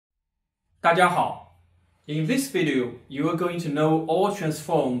大家好. In this video, you are going to know all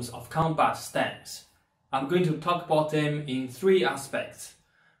transforms of combat stance. I'm going to talk about them in three aspects: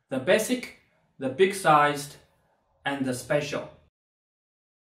 the basic, the big-sized, and the special.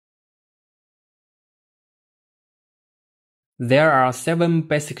 There are 7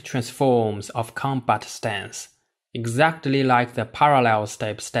 basic transforms of combat stance, exactly like the parallel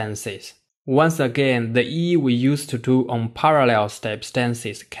step stances. Once again, the Yi we used to do on parallel step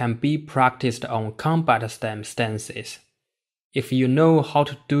stances can be practiced on combat step stances. If you know how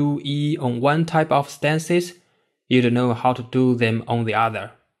to do Yi on one type of stances, you'd know how to do them on the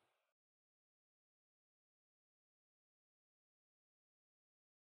other.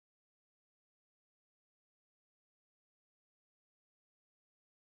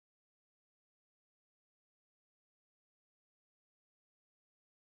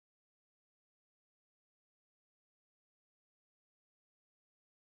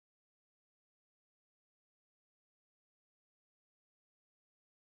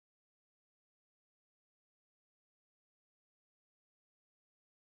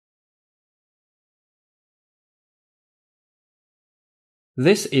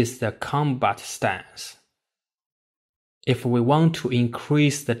 This is the combat stance. If we want to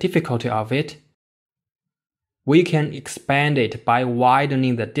increase the difficulty of it, we can expand it by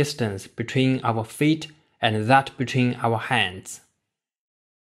widening the distance between our feet and that between our hands.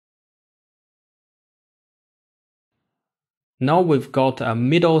 Now we've got a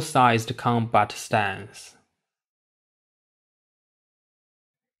middle-sized combat stance.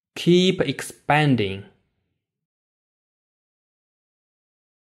 Keep expanding.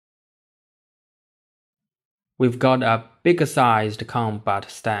 We've got a bigger-sized combat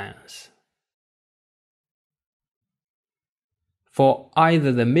stance. For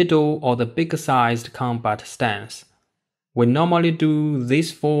either the middle or the bigger-sized combat stance, we normally do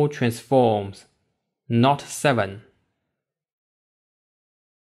these 4 transforms, not 7.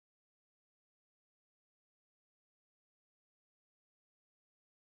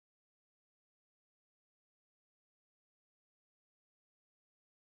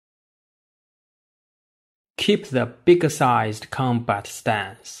 Keep the bigger-sized combat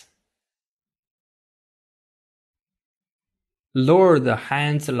stance. Lower the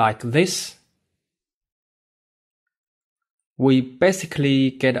hands like this. We basically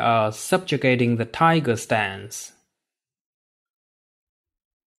get a subjugating the tiger stance.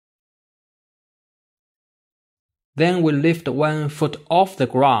 Then we lift one foot off the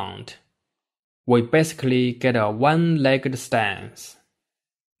ground. We basically get a one-legged stance.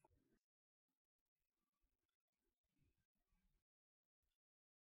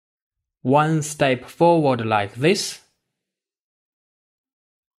 One step forward like this.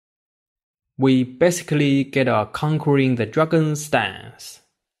 We basically get a conquering the dragon stance.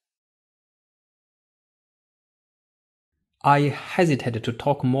 I hesitate to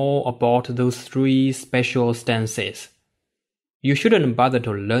talk more about those 3 special stances. You shouldn't bother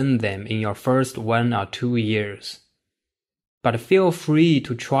to learn them in your first 1 or 2 years. But feel free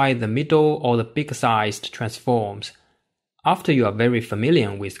to try the middle or the big-sized transforms after you are very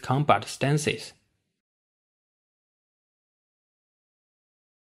familiar with combat stances.